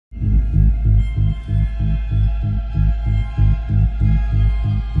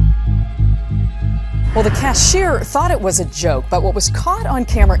Well, the cashier thought it was a joke, but what was caught on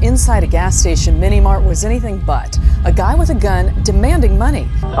camera inside a gas station mini-mart was anything but. A guy with a gun demanding money.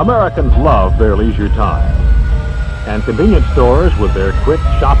 Americans love their leisure time. And convenience stores, with their quick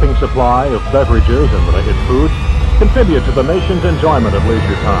shopping supply of beverages and related foods, contribute to the nation's enjoyment of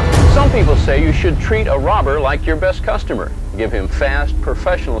leisure time. Some people say you should treat a robber like your best customer. Give him fast,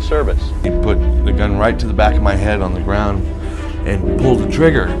 professional service. He put the gun right to the back of my head on the ground and pulled the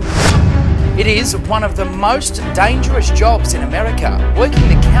trigger. It is one of the most dangerous jobs in America, working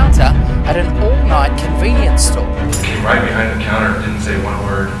the counter at an all-night convenience store. He came right behind the counter, didn't say one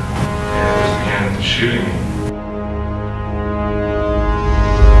word, and just began shooting me.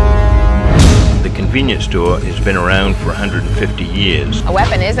 The convenience store has been around for 150 years. A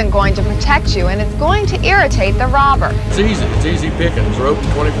weapon isn't going to protect you, and it's going to irritate the robber. It's easy pickings. They're open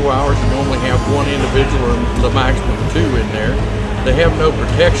 24 hours. You normally have one individual or the maximum two in there. They have no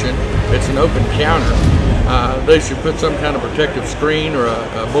protection. It's an open counter. They should put some kind of protective screen or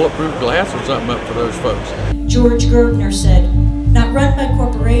a bulletproof glass or something up for those folks. George Gerbner said, "Not run by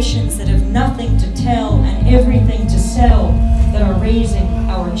corporations that have nothing to tell and everything to sell, that are raising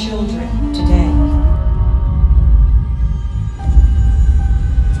our children today."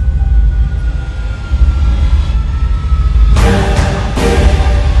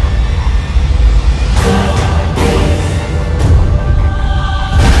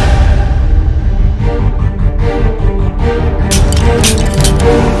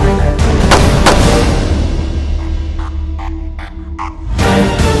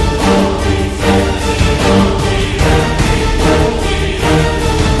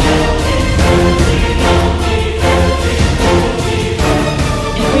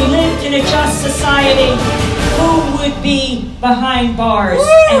 Society, who would be behind bars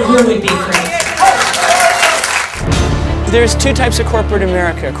and who would be free? There's two types of corporate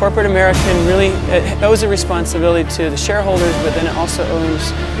America. Corporate American really owes a responsibility to the shareholders, but then it also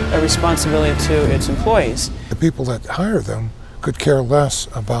owes a responsibility to its employees. The people that hire them could care less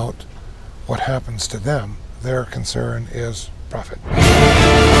about what happens to them. Their concern is profit.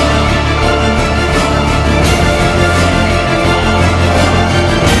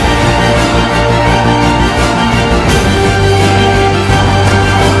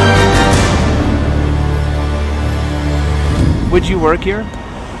 Would you work here?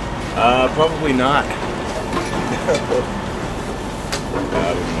 Probably not. I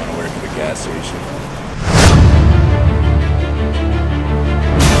wouldn't want to work at a gas station.